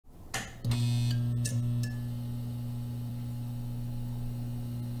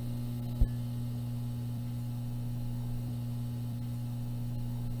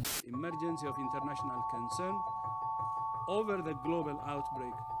emergency of international concern over the global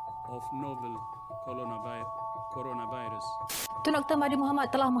outbreak of novel coronavirus. Tun Dr. Mahathir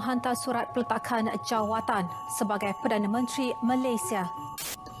Mohamad telah menghantar surat peletakan jawatan sebagai Perdana Menteri Malaysia.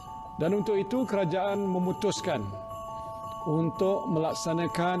 Dan untuk itu kerajaan memutuskan untuk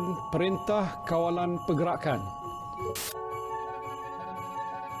melaksanakan Perintah Kawalan Pergerakan.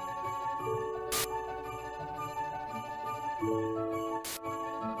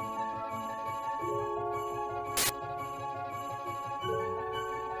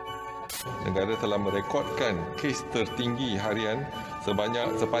 Negara telah merekodkan kes tertinggi harian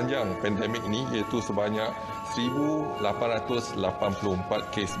sepanjang pandemik ini, iaitu sebanyak 1,884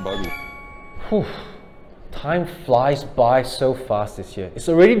 kes baru. Time flies by so fast this year. It's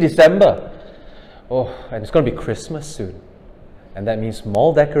already December. Oh, and it's going to be Christmas soon. And that means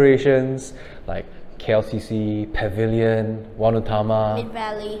mall decorations like KLCC, Pavilion, Wanutama.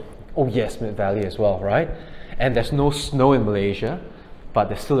 Mid-Valley. Oh yes, Mid-Valley as well, right? And there's no snow in Malaysia,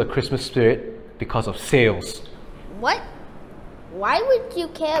 but there's still a Christmas spirit because of sales. What? Why would you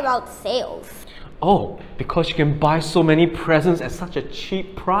care about sales? Oh, because you can buy so many presents at such a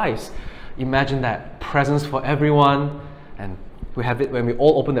cheap price. Imagine that, presents for everyone, and we have it when we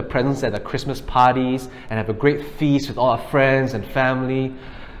all open the presents at the Christmas parties and have a great feast with all our friends and family.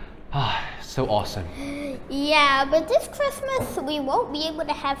 Ah, so awesome. Yeah, but this Christmas we won't be able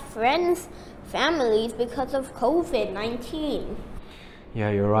to have families because of COVID-19. Yeah,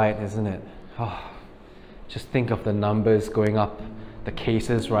 you're right, isn't it? Oh, just think of the numbers going up, the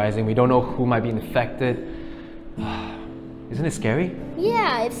cases rising. We don't know who might be infected. Isn't it scary?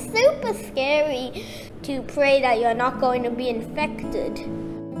 Yeah, it's super scary to pray that you're not going to be infected.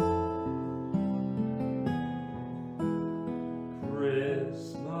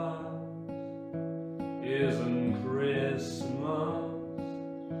 Christmas isn't Christmas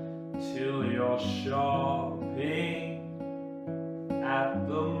till you're shopping at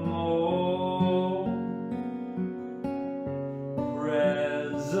the mall.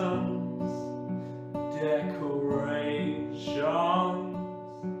 Presents, decorations,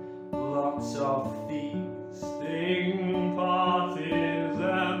 lots of feasting, parties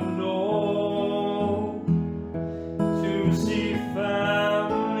and all. To see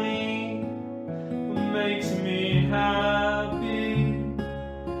family makes me happy.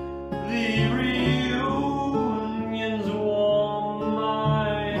 The reunions warm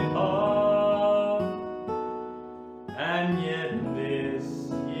my heart, and yet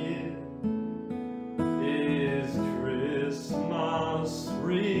this year is Christmas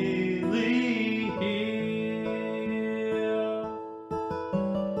really here?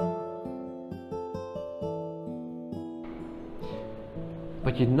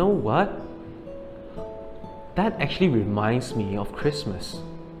 But you know what? That actually reminds me of Christmas.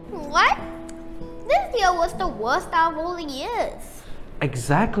 What? This year was the worst out of all the years.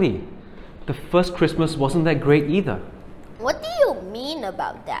 Exactly. The first Christmas wasn't that great either. What do you mean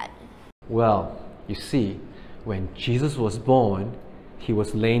about that? Well, you see, when Jesus was born, he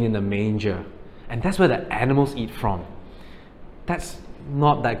was laying in a manger. And that's where the animals eat from. That's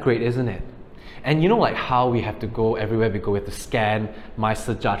not that great, isn't it? And you know like how we have to go everywhere we go, we have to scan My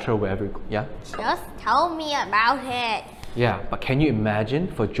Sejahtera wherever we go, yeah? Just tell me about it. Yeah, but can you imagine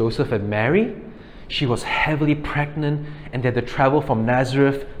for Joseph and Mary? She was heavily pregnant and they had to travel from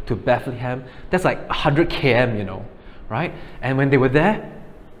Nazareth to Bethlehem. That's like 100 km, you know, right? And when they were there,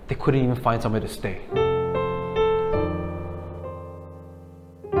 they couldn't even find somewhere to stay.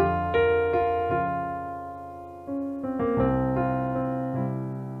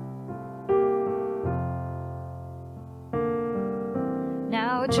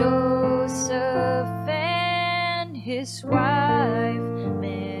 Now Joseph and his wife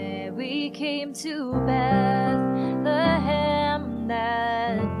Mary came to Bethlehem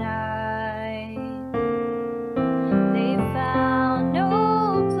that night. They found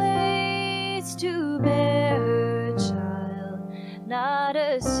no place to bear her child, not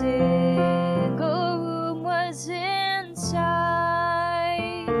a single room was inside.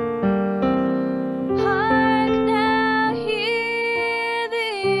 Hark now, hear the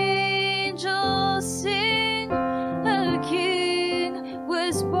angels sing, a king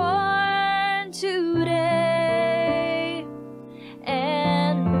was born today,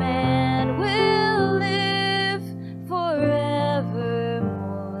 and man will live forevermore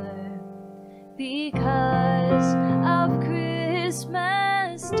because of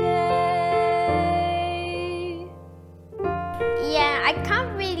Christmas Day. Yeah, I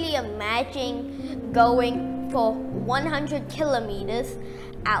can't really imagine going for 100 kilometers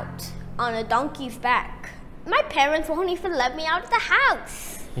out on a donkey's back. My parents won't even let me out of the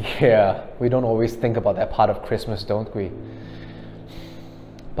house. Yeah, we don't always think about that part of Christmas, don't we?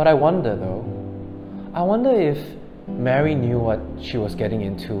 But I wonder though, I wonder if Mary knew what she was getting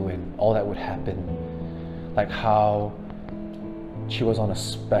into and all that would happen. Like how she was on a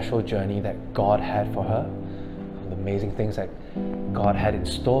special journey that God had for her, the amazing things that God had in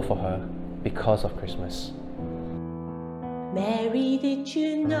store for her because of Christmas. Mary, did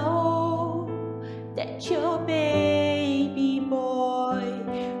you know that your baby boy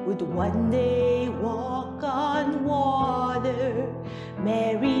would one day walk on water?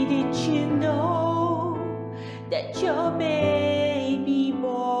 Mary, did you know that your baby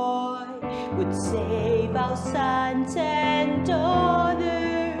boy would save our sons and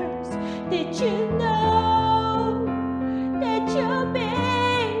daughters? Did you know that your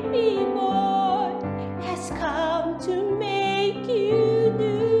baby boy has come to make you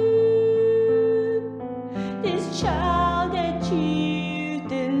new? This child that you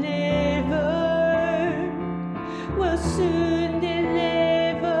delivered will soon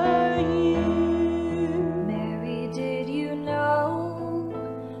deliver you. Mary, did you know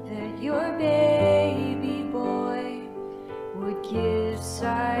that your baby boy would give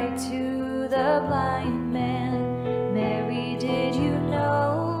sight to the blind man? Mary, did you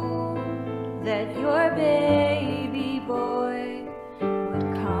know that your baby boy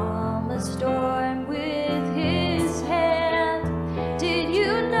would calm a storm with his hand? Did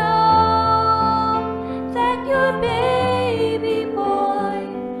you know that your baby boy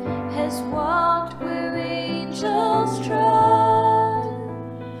has walked where angels trod?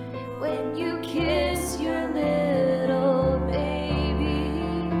 When you kiss your little baby,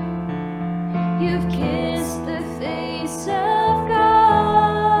 you've kissed the face of God.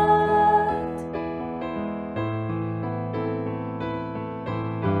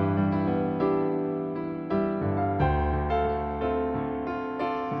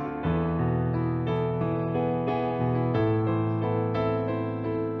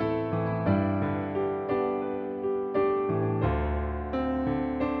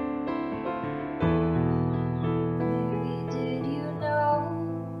 Mary, did you know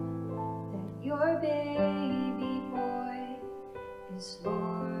that your baby boy is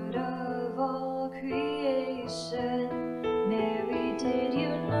Lord of all creation? Mary, did you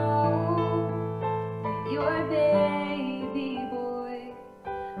know that your baby boy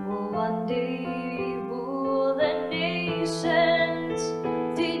will one day rule the nations?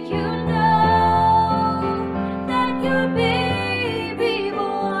 Did you know that your baby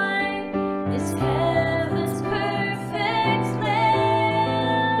boy is heaven's perfect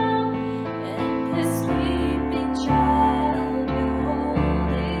lamb? And the sleeping child you're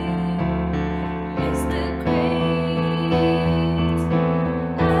holding is the great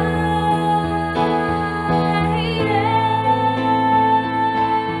I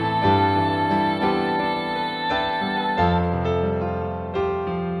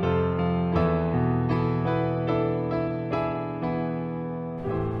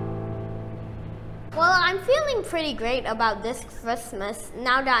Well, I'm feeling pretty great about this Christmas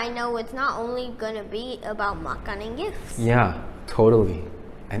now that I know it's not only gonna be about makan and gifts. Yeah, totally.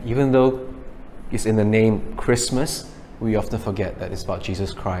 And even though it's in the name Christmas, we often forget that it's about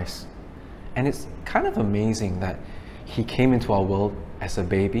Jesus Christ. And it's kind of amazing that he came into our world as a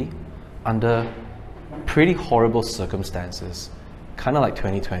baby under pretty horrible circumstances, kind of like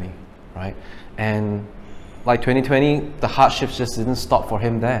 2020, right? And like 2020, the hardships just didn't stop for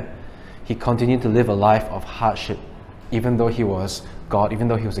him there. He continued to live a life of hardship, even though he was God, even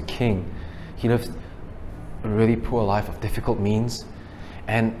though he was a king. He lived a really poor life of difficult means.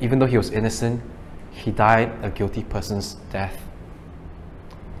 And even though he was innocent, he died a guilty person's death.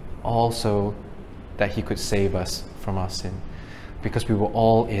 Also, that he could save us from our sin, because we were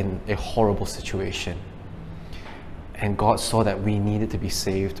all in a horrible situation. And God saw that we needed to be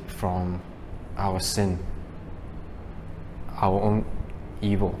saved from our sin, our own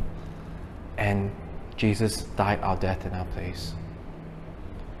evil. And Jesus died our death in our place.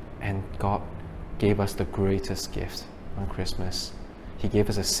 And God gave us the greatest gift on Christmas. He gave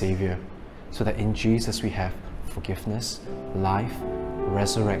us a Savior, so that in Jesus we have forgiveness, life,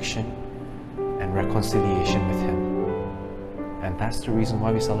 resurrection, and reconciliation with Him. And that's the reason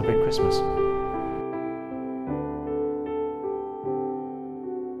why we celebrate Christmas.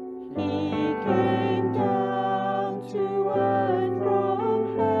 He came down to earth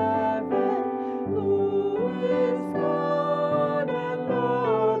from heaven, who is God and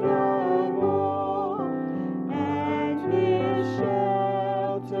Lord of all, and his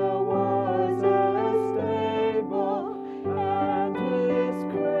shelter was a stable, and his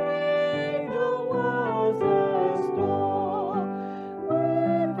cradle was a store,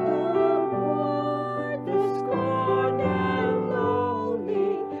 where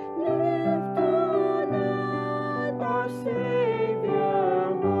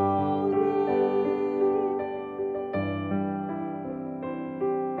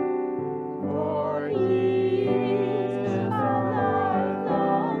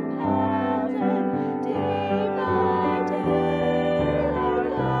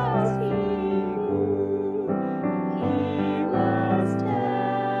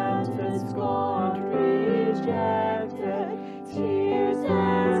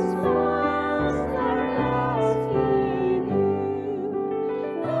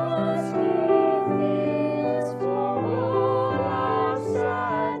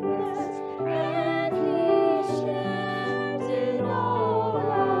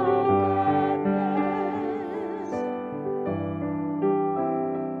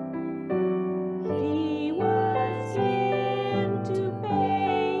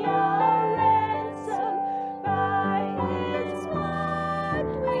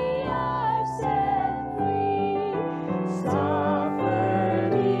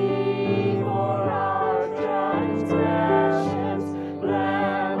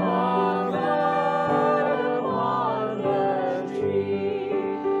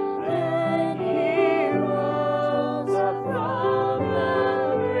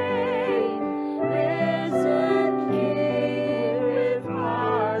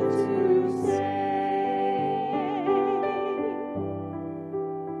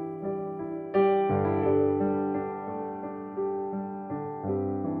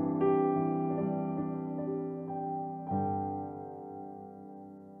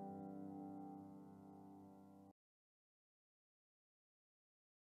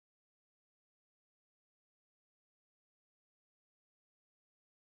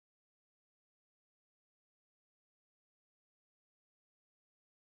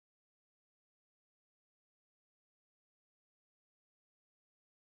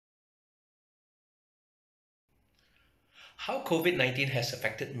How COVID-19 has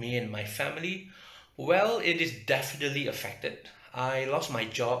affected me and my family? Well, it is definitely affected. I lost my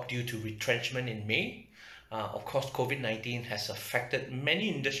job due to retrenchment in May. Of course, COVID-19 has affected many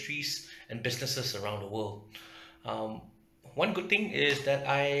industries and businesses around the world. Um, One good thing is that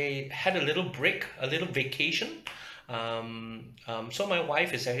I had a little break, a little vacation. So my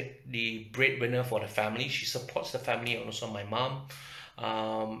wife is the breadwinner for the family. She supports the family and also my mom.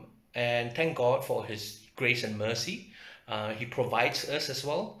 And thank God for His grace and mercy. He provides us as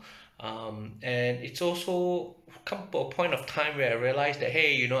well. And it's also come to a point of time where I realized that,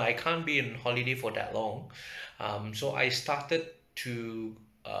 hey, I can't be on holiday for that long. So I started to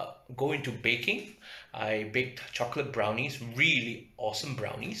go into baking. I baked chocolate brownies, really awesome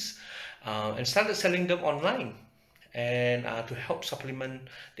brownies, and started selling them online and to help supplement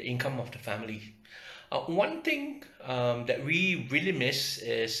the income of the family. One thing that we really miss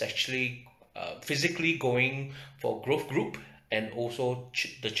is actually physically going for growth group and also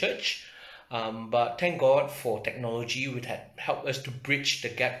the church. But thank God for technology, which had helped us to bridge the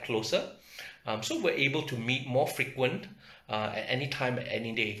gap closer. So we're able to meet more frequent at any time, at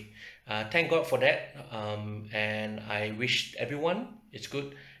any day. Thank God for that. And I wish everyone is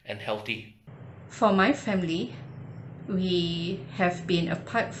good and healthy. For my family, we have been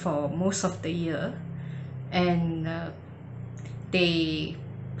apart for most of the year, and they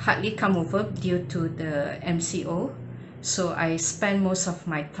hardly come over due to the MCO. So I spend most of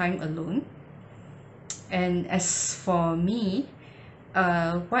my time alone. And as for me,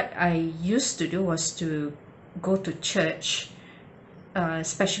 what I used to do was to go to church,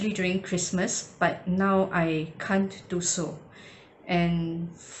 especially during Christmas, but now I can't do so.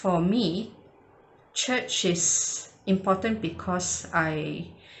 And for me, church is important because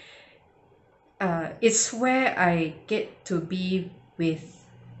it's where I get to be with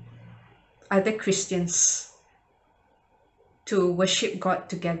other Christians to worship God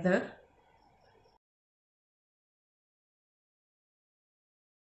together.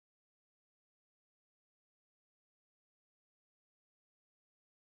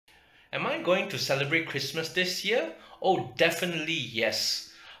 Am I going to celebrate Christmas this year? Oh, definitely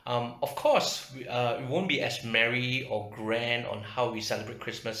yes. Of course, we won't be as merry or grand on how we celebrate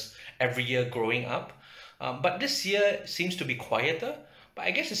Christmas every year growing up. But this year seems to be quieter. But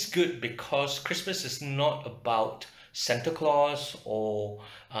I guess it's good because Christmas is not about Santa Claus or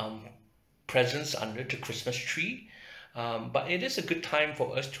presents under the Christmas tree. But it is a good time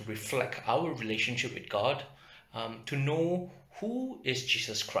for us to reflect our relationship with God, to know who is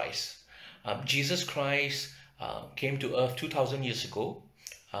Jesus Christ. Jesus Christ came to earth 2,000 years ago,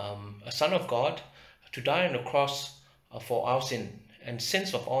 a son of God, to die on the cross for our sin and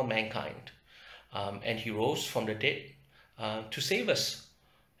sins of all mankind. And he rose from the dead to save us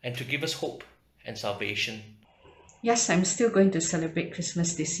and to give us hope and salvation. Yes, I'm still going to celebrate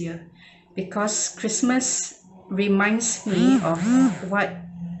Christmas this year because Christmas reminds me of what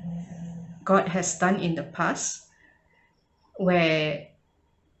God has done in the past, where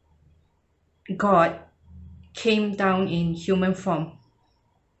God came down in human form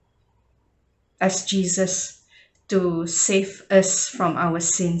as Jesus to save us from our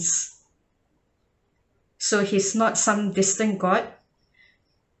sins. So He's not some distant God.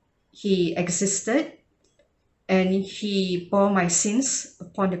 He existed and He bore my sins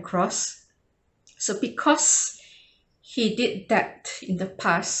upon the cross. So because He did that in the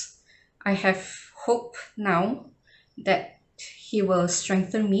past, I have hope now that He will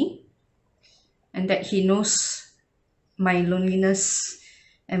strengthen me and that He knows my loneliness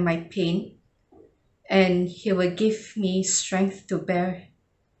and my pain, and He will give me strength to bear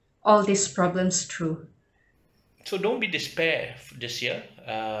all these problems through. So don't be despair this year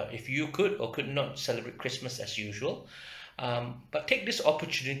if you could or could not celebrate Christmas as usual. But take this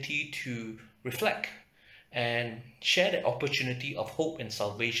opportunity to reflect and share the opportunity of hope and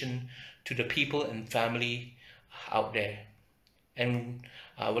salvation to the people and family out there. And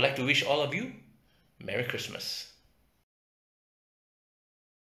I would like to wish all of you Merry Christmas.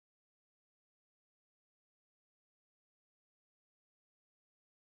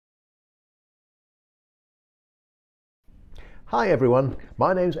 Hi everyone,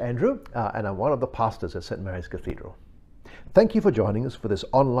 my name's Andrew and I'm one of the pastors at St. Mary's Cathedral. Thank you for joining us for this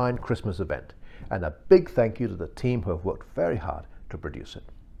online Christmas event, and a big thank you to the team who have worked very hard to produce it.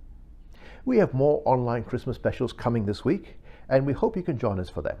 We have more online Christmas specials coming this week, and we hope you can join us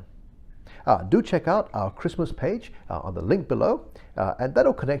for them. Do check out our Christmas page on the link below, and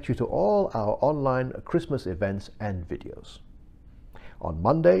that'll connect you to all our online Christmas events and videos. On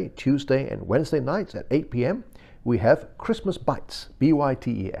Monday, Tuesday and Wednesday nights at 8 p.m, we have Christmas Bites,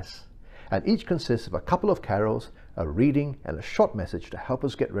 B-Y-T-E-S, and each consists of a couple of carols a reading, and a short message to help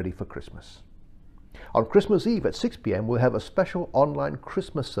us get ready for Christmas. On Christmas Eve at 6 p.m, we'll have a special online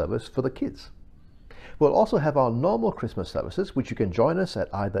Christmas service for the kids. We'll also have our normal Christmas services, which you can join us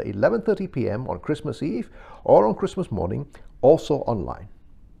at either 11:30 p.m. on Christmas Eve or on Christmas morning, also online.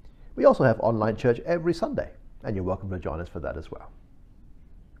 We also have online church every Sunday, and you're welcome to join us for that as well.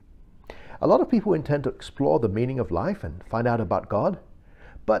 A lot of people intend to explore the meaning of life and find out about God,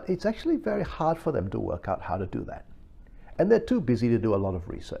 but it's actually very hard for them to work out how to do that. And they're too busy to do a lot of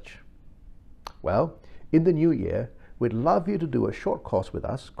research. Well, in the new year, we'd love you to do a short course with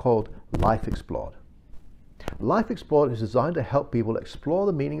us called Life Explored. Life Explored is designed to help people explore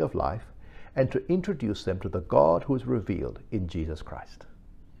the meaning of life and to introduce them to the God who is revealed in Jesus Christ.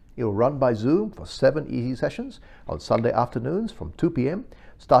 It will run by Zoom for 7 easy sessions on Sunday afternoons from 2 p.m,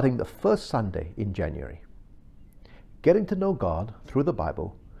 starting the first Sunday in January. Getting to know God through the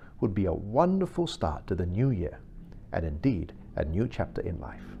Bible would be a wonderful start to the new year, and indeed a new chapter in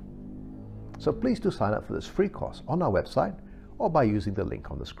life. So please do sign up for this free course on our website or by using the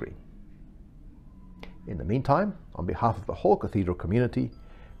link on the screen. In the meantime, on behalf of the whole Cathedral community,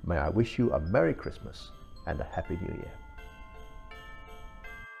 may I wish you a Merry Christmas and a Happy New Year.